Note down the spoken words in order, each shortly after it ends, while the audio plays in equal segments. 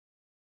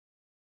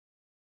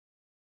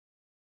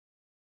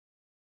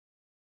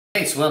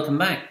so welcome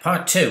back.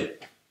 Part 2.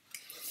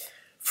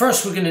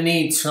 First, we're going to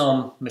need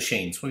some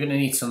machines. We're going to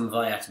need some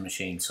vRouters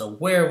machines. So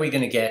where are we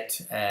going to get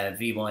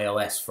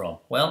VyOS from?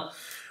 Well,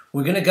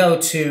 we're going to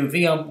go to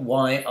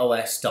vyos.net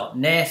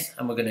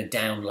and we're going to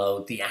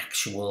download the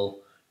actual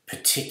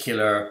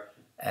particular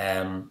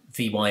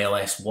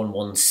VyOS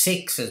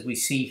 116, as we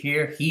see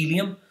here,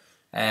 Helium,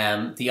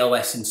 the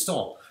OS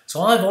install.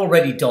 So I've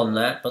already done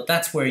that, but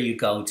that's where you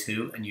go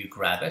to and you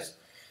grab it.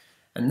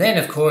 And then,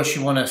 of course,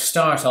 you want to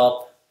start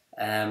up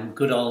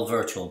good old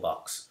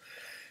VirtualBox.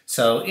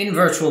 So in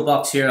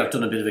VirtualBox here, I've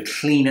done a bit of a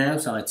clean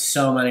out. I had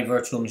so many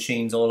virtual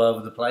machines all over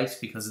the place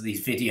because of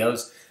these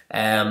videos.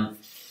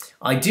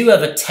 I do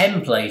have a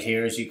template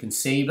here, as you can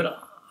see,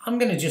 but I'm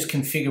going to just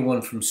configure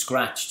one from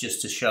scratch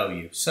just to show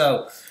you.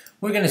 So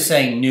we're going to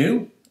say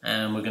new,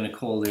 and we're going to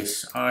call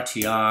this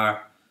RTR,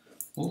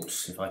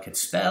 oops, if I could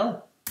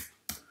spell,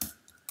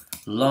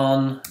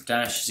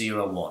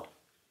 lon-01.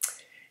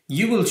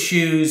 You will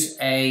choose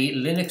a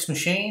Linux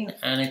machine,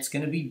 and it's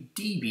going to be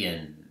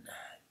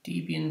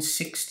Debian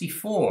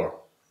 64.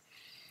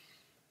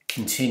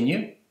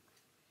 Continue.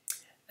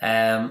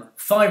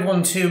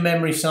 512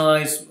 memory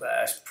size,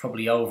 it's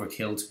probably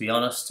overkill, to be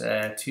honest.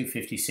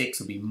 256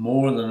 will be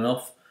more than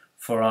enough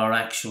for our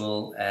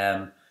actual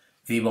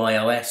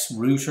vYOS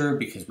router,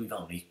 because we've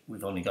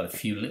only got a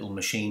few little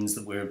machines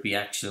that we'll be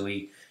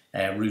actually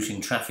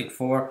routing traffic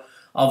for.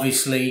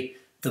 Obviously,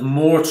 the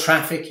more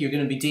traffic you're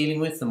going to be dealing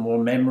with, the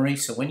more memory.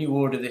 So when you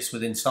order this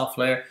within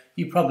SoftLayer,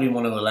 you probably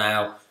want to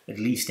allow at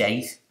least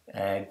 8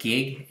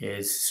 gig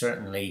is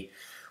certainly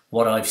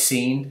what I've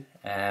seen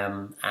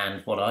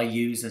and what I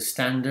use as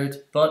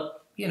standard.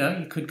 But, you know,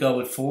 you could go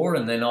with 4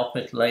 and then up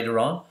it later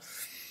on.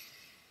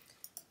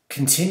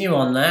 Continue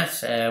on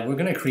that. We're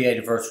going to create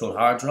a virtual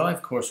hard drive.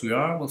 Of course we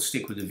are. We'll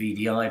stick with the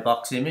VDI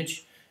box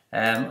image.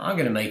 I'm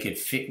going to make it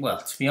fit. Well,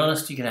 to be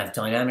honest, you can have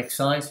dynamic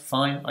size.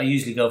 Fine. I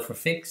usually go for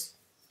fixed.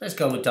 Let's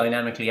go with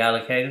dynamically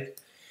allocated.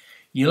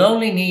 You'll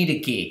only need a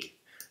gig,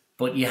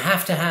 but you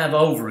have to have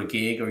over a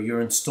gig or your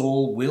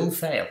install will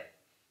fail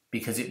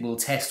because it will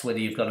test whether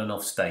you've got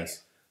enough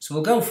space. So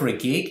we'll go for a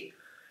gig.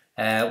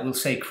 We'll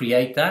say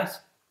create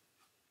that.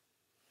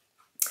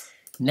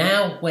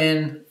 Now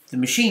when the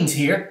machine's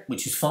here,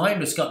 which is fine,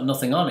 but it's got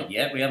nothing on it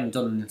yet, we haven't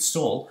done an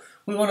install,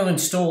 we want to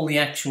install the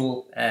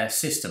actual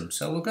system.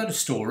 So we'll go to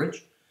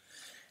storage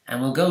and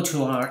we'll go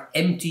to our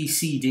empty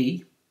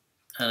CD,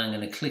 and I'm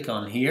going to click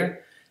on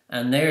here.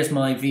 And there's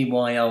my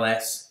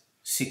vYOS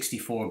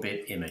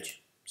 64-bit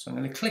image. So I'm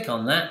going to click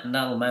on that and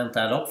that'll mount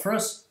that up for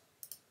us.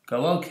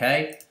 Go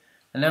OK.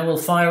 And now we'll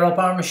fire up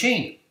our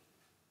machine.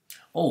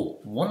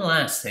 Oh, one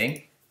last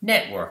thing.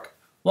 Network.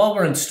 While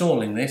we're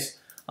installing this,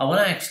 I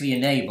want to actually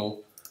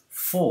enable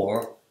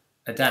 4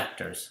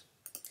 adapters.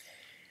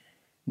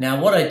 Now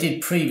what I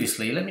did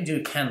previously, let me do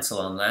a cancel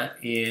on that,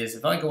 is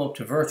if I go up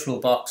to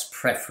VirtualBox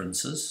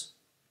Preferences,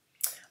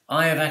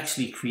 I have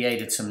actually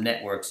created some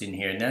networks in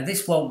here. Now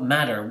this won't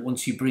matter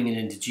once you bring it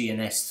into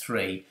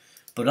GNS3,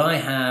 but I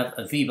have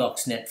a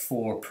VBoxNet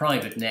 4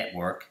 private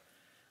network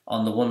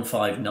on the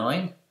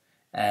 159.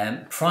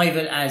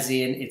 Private as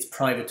in it's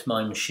private to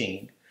my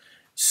machine.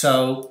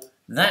 So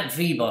that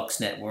VBox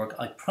network,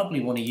 I probably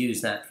want to use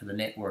that for the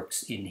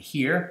networks in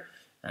here.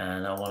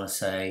 And I want to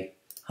say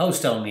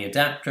host only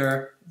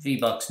adapter,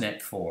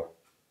 VBoxNet 4.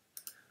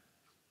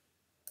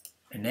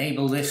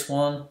 Enable this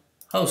one,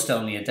 host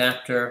only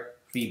adapter,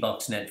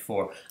 VBoxNet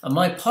 4. And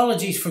my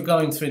apologies for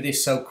going through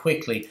this so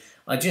quickly.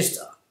 I guess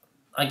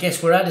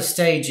we're at a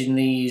stage in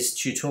these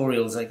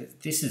tutorials,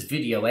 like this is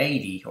video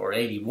 80 or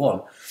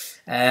 81.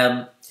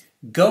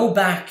 Go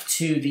back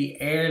to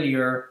the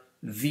earlier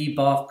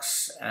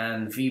VBox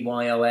and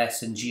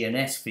vYOS and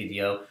GNS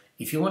video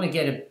if you want to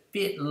get a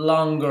bit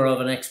longer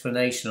of an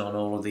explanation on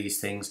all of these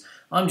things.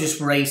 I'm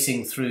just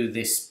racing through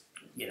this,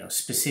 you know,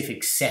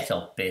 specific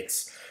setup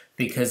bits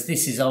because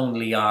this is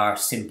only our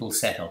simple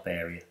setup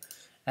area.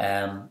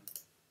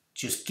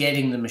 Just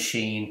getting the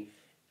machine,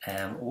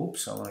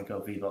 oops, I want to go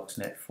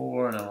VBoxNet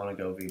 4 and I want to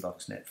go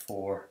VBoxNet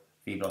 4,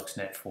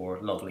 VBoxNet 4,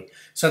 lovely.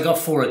 So I've got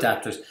 4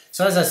 adapters.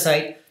 So as I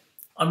say,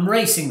 I'm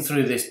racing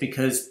through this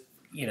because,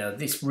 you know,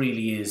 this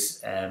really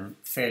is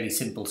fairly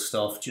simple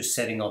stuff, just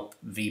setting up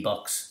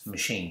VBox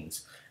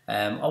machines.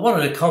 I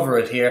wanted to cover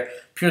it here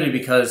purely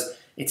because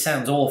it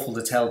sounds awful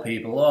to tell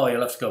people, oh,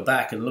 you'll have to go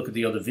back and look at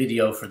the other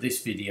video for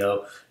this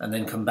video and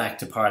then come back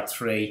to part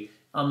 3.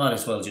 I might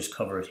as well just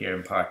cover it here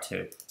in part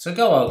 2. So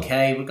go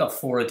OK, we've got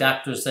 4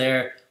 adapters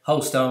there,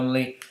 host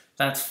only,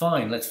 that's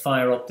fine. Let's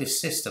fire up this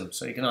system.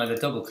 So you can either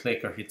double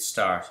click or hit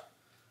start.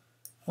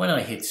 When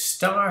I hit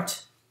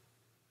start,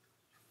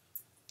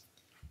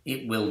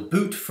 it will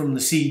boot from the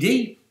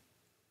CD.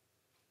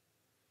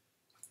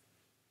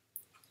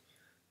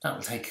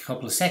 That'll take a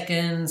couple of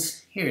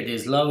seconds. Here it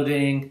is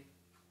loading.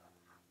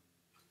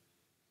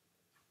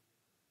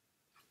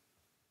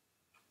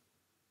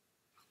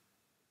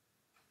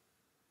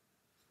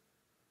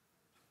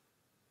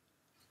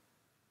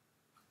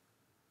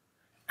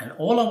 And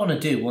all I want to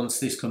do once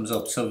this comes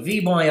up, so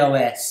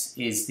vYOS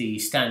is the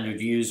standard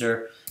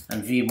user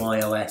and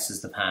vYOS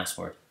is the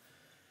password.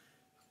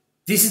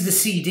 This is the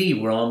CD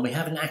we're on. We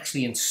haven't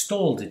actually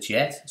installed it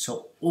yet.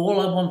 So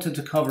all I wanted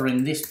to cover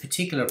in this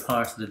particular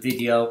part of the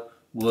video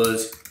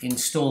was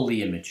install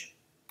the image.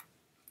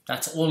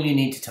 That's all you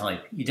need to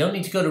type. You don't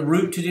need to go to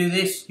root to do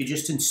this. You're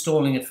just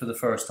installing it for the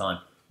first time.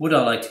 Would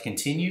I like to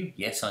continue?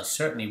 Yes, I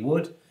certainly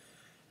would.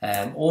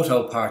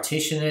 Auto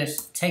partition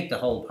it. Take the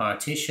whole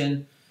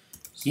partition.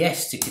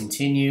 Yes to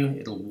continue.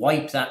 It'll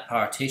wipe that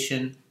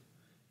partition.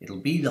 It'll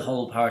be the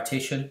whole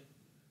partition.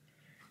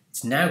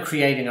 It's now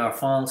creating our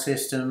file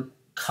system,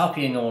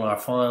 copying all our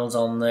files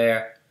on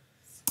there.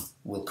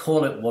 We'll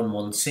call it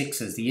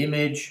 116 as the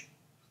image.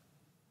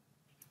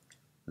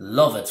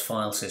 Love its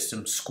file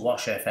system,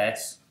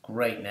 squashfs,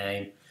 great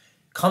name.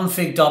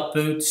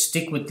 Config.boot,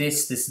 stick with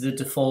this is the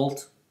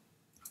default.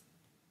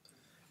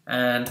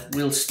 And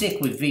we'll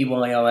stick with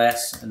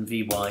VyOS and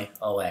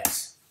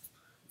VyOS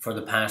for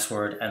the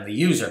password and the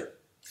user.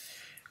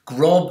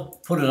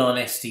 Grub, put it on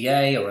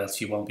SDA or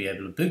else you won't be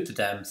able to boot the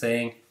damn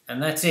thing,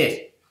 and that's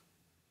it.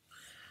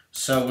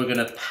 So we're going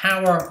to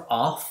power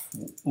off,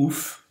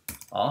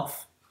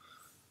 off.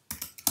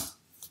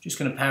 Just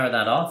going to power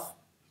that off,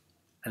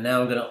 and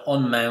now I'm going to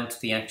unmount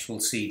the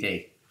actual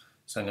CD.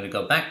 So I'm going to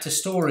go back to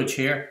storage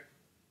here.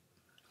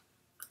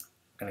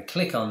 I'm going to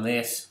click on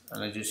this,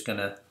 and I'm just going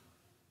to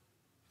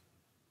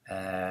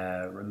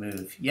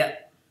remove,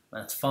 yep,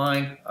 that's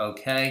fine,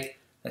 okay.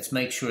 Let's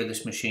make sure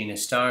this machine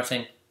is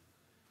starting.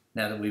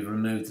 Now that we've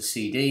removed the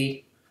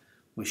CD,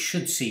 we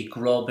should see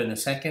Grub in a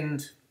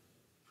second.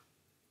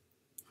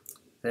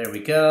 There we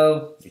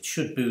go, it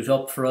should boot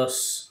up for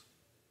us.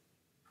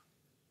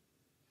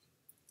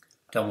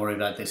 Don't worry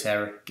about this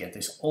error, get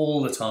this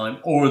all the time,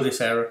 or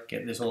this error,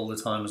 get this all the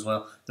time as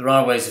well. There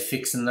are ways of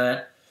fixing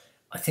that.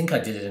 I think I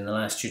did it in the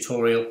last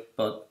tutorial,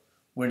 but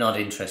we're not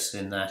interested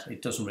in that.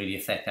 It doesn't really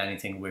affect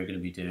anything we're going to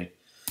be doing.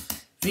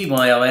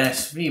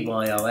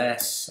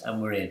 VyOS,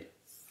 and we're in.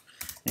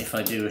 If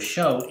I do a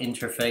show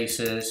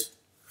interfaces,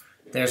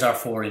 there's our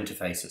 4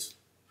 interfaces.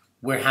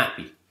 We're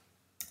happy.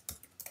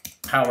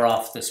 Power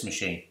off this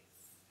machine.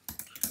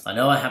 I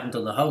know I haven't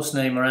done the host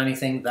name or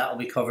anything. That'll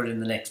be covered in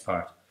the next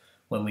part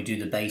when we do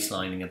the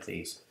baselining of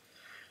these.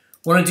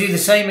 We're going to do the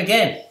same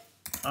again.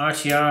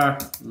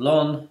 RTR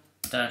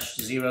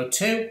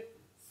lon-02.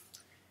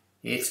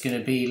 It's going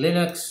to be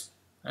Linux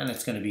and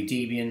it's going to be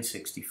Debian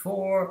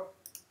 64.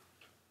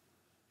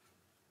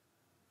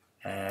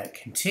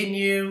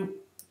 Continue.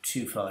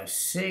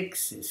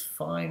 256 is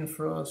fine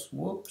for us.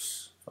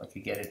 Whoops. If I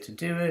could get it to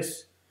do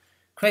it.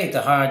 Create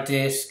the hard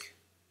disk.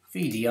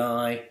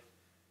 VDI.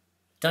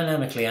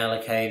 Dynamically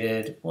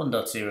allocated.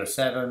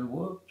 1.07.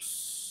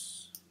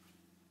 Whoops.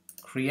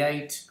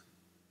 Create.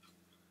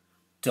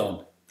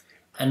 Done.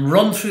 And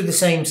run through the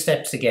same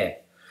steps again.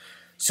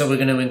 So we're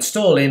going to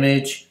install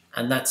image,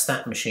 and that's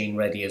that machine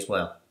ready as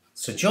well.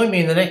 So join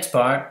me in the next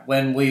part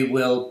when we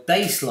will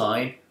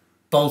baseline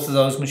both of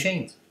those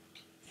machines.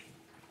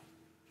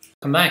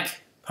 Come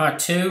back, part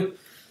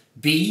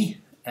 2B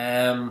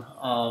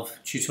of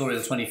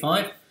tutorial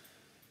 25.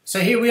 So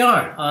here we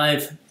are.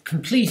 I've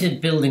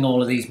completed building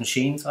all of these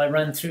machines. I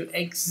ran through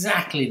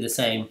exactly the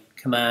same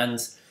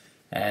commands,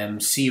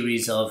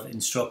 series of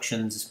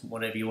instructions,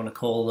 whatever you want to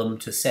call them,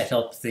 to set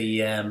up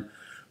the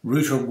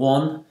router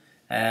 1.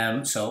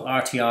 So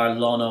RTR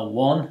lon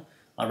 01.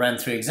 I ran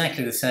through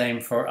exactly the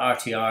same for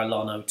RTR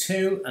lon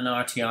 02 and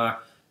RTR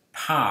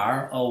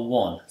par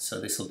 01.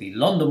 So this will be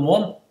London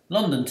 1,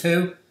 London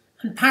 2,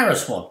 and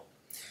Paris 1.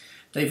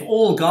 They've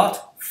all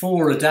got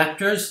 4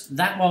 adapters.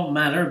 That won't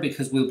matter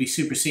because we'll be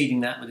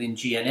superseding that within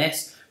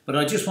GNS, but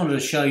I just wanted to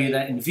show you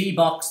that in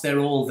VBox they're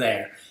all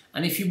there.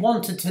 And if you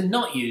wanted to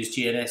not use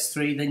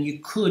GNS3, then you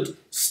could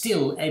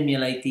still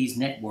emulate these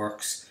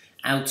networks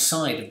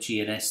outside of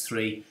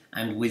GNS3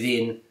 and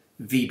within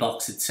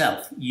VBox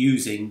itself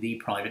using the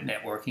private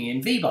networking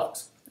in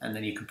VBox. And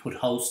then you can put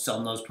hosts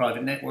on those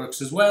private networks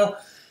as well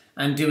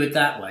and do it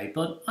that way.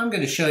 But I'm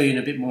going to show you in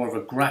a bit more of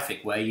a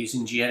graphic way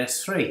using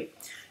GNS3.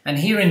 And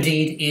here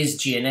indeed is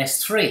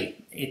GNS3.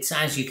 It's,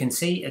 as you can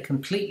see, a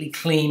completely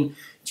clean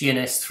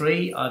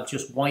GNS3. I've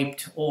just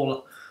wiped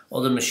all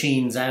other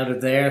machines out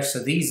of there. So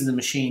these are the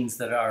machines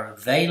that are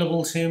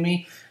available to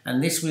me.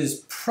 And this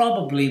was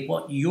probably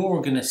what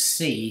you're going to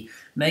see,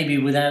 maybe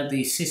without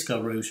these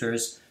Cisco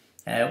routers,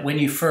 when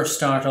you first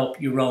start up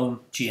your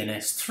own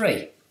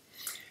GNS3.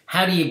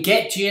 How do you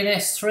get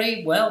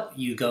GNS3? Well,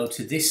 you go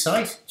to this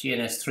site,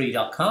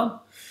 gns3.com.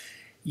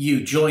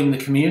 You join the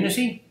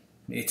community.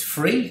 It's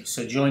free,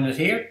 so join it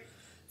here.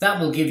 That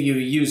will give you a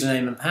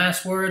username and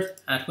password,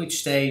 at which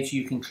stage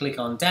you can click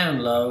on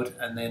download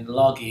and then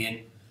log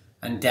in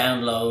and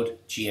download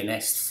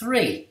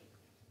GNS3.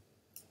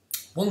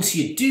 Once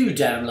you do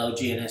download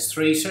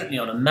GNS3, certainly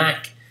on a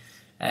Mac,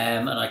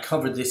 and I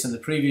covered this in the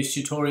previous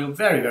tutorial,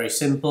 very, very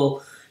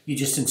simple. You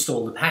just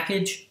install the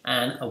package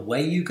and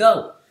away you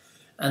go.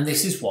 And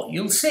this is what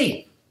you'll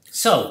see.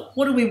 So,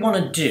 what do we want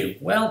to do?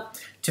 Well,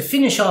 to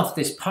finish off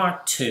this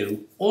part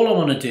 2, all I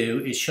want to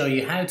do is show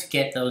you how to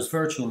get those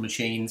virtual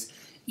machines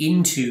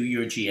into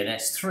your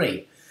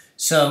GNS3.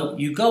 So,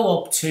 you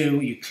go up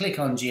to, you click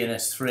on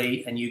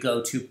GNS3 and you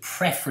go to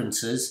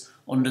Preferences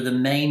under the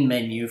main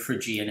menu for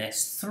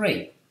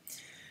GNS3.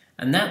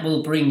 And that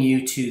will bring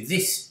you to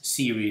this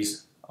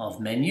series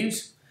of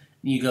menus.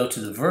 You go to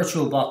the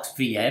Virtualbox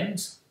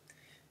VMs.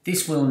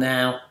 This will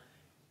now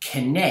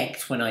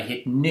connect, when I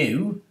hit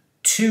New,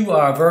 to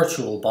our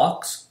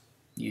VirtualBox.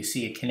 You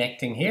see it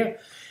connecting here.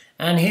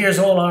 And here's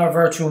all our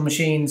virtual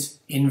machines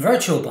in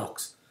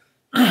VirtualBox.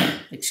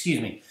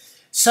 Excuse me.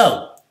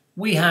 So,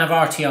 we have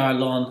RTR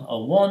LON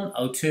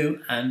 01,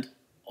 02 and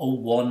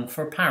 01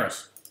 for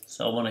Paris.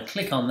 So I want to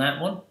click on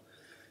that one,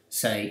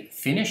 say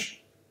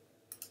Finish.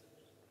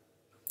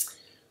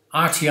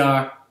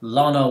 RTR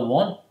LON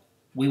 01,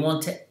 we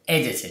want to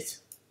edit it.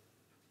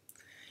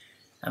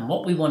 And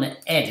what we want to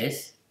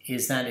edit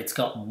is that it's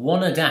got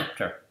one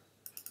adapter.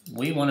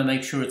 We want to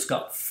make sure it's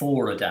got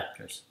 4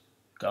 adapters.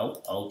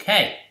 Go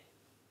OK.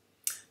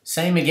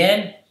 Same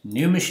again,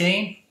 new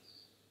machine.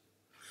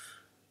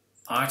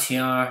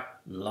 RTR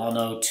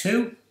LON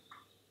 02,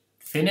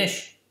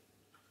 Finish,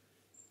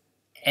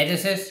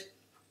 edit it,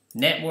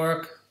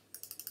 network,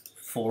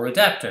 4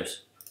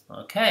 adapters.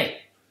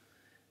 OK.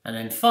 And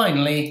then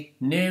finally,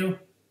 new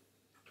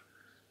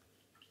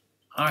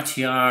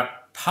RTR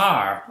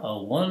PAR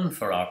 01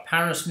 for our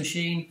Paris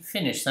machine.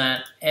 Finish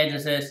that,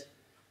 edit it,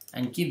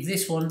 and give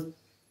this one,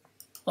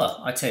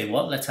 well, I tell you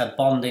what, let's have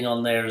bonding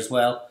on there as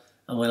well,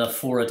 and we'll have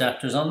 4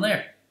 adapters on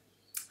there.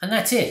 And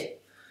that's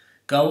it.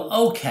 Go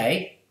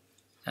OK,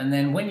 and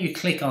then when you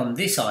click on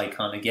this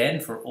icon again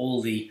for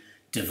all the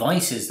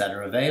devices that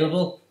are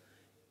available,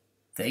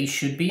 they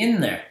should be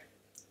in there.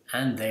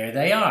 And there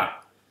they are.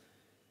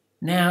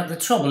 Now, the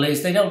trouble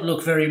is they don't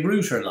look very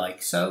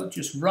router-like, so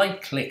just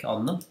right-click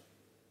on them.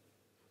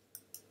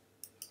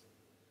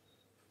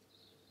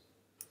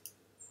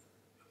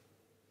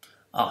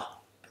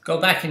 Go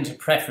back into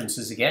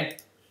Preferences again.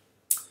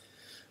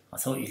 I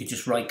thought you could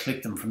just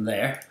right-click them from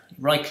there.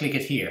 Right-click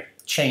it here,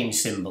 change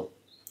symbol.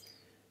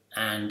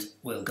 And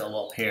we'll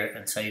go up here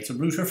and say it's a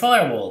router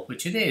firewall,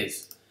 which it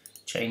is.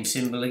 Change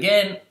symbol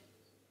again,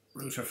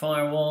 router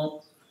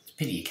firewall. It's a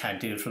pity you can't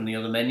do it from the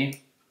other menu.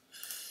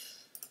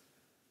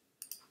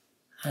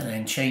 And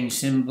then change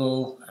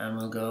symbol, and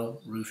we'll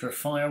go router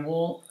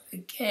firewall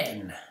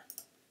again.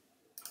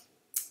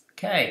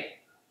 Okay,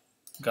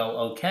 go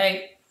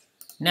OK.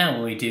 Now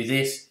when we do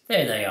this,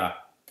 there they are.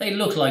 They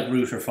look like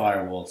router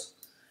firewalls.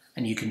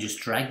 And you can just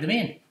drag them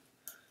in,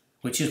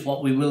 which is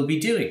what we will be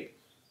doing.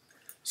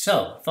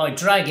 So if I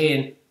drag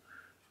in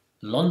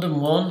London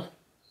 1,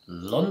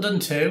 London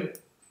 2,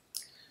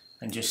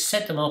 and just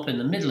set them up in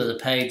the middle of the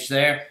page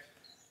there,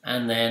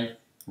 and then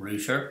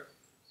router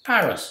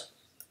Paris.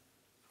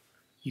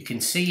 You can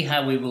see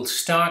how we will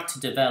start to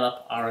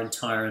develop our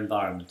entire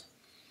environment.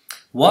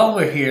 While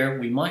we're here,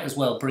 we might as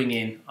well bring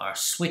in our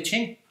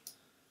switching.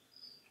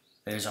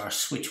 There's our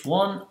switch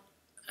 1,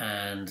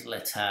 and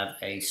let's have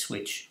a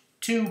switch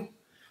 2,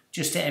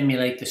 just to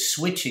emulate the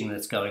switching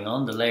that's going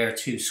on, the layer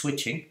 2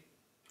 switching.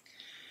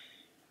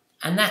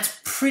 And that's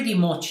pretty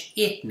much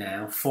it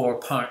now for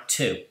part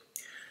 2.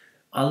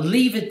 I'll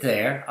leave it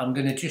there. I'm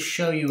going to just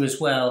show you as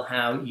well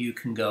how you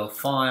can go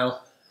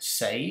File,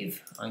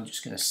 Save. I'm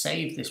just going to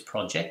save this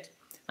project,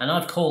 and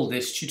I've called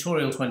this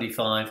Tutorial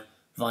 25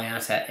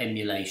 Vyatta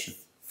Emulation.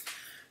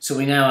 So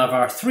we now have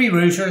our 3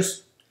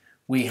 routers,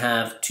 we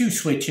have 2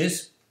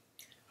 switches,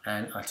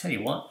 and I'll tell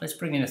you what, let's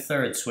bring in a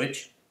 3rd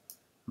switch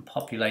and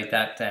populate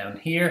that down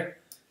here,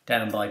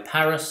 down by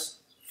Paris,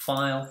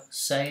 File,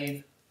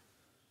 Save.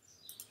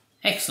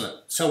 Excellent.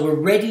 So we're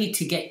ready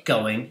to get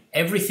going.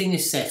 Everything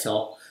is set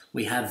up.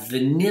 We have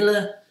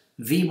vanilla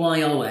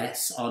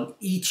VyOS on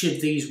each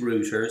of these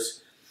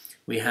routers.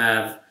 We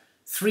have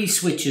 3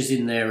 switches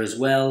in there as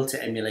well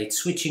to emulate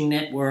switching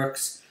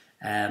networks.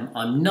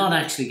 I'm not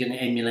actually going to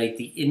emulate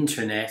the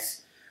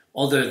internet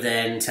other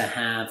than to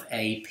have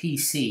a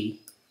PC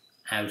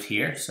out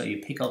here. So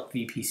you pick up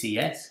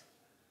VPCS,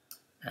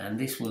 and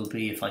this will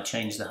be, if I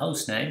change the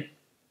host name,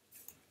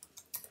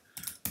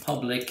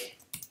 public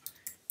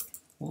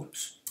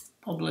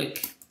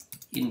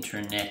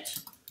internet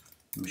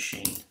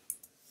machine.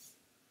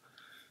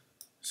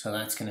 So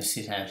that's going to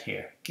sit out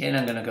here. Again,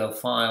 I'm going to go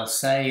File,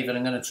 Save, and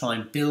I'm going to try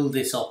and build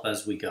this up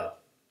as we go.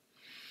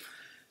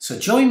 So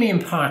join me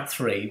in part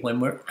 3 when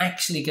we're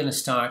actually going to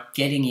start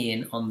getting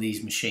in on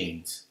these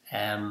machines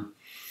and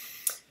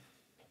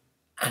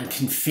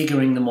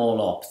configuring them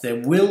all up. There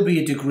will be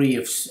a degree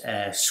of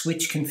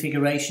switch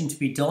configuration to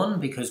be done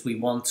because we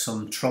want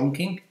some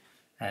trunking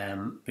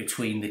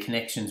between the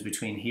connections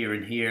between here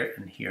and here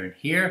and here and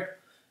here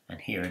and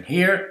here and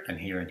here and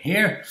here and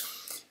here.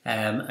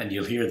 And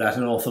you'll hear that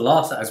an awful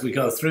lot as we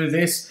go through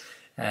this.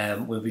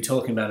 We'll be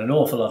talking about an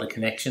awful lot of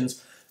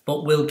connections,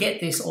 but we'll get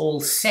this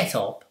all set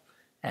up.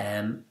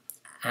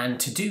 And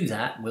to do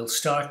that, we'll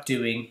start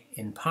doing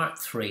in part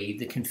 3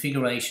 the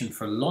configuration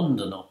for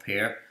London up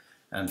here.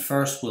 And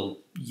first we'll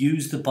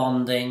use the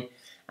bonding,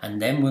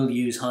 and then we'll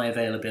use high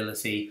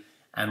availability,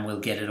 and we'll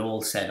get it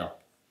all set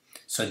up.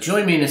 So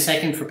join me in a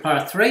second for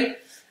part 3.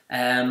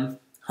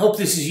 Hope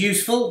this is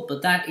useful,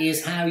 but that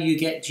is how you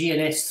get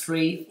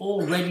GNS3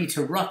 all ready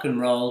to rock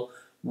and roll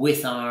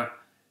with our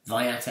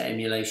Vyatta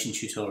emulation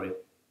tutorial.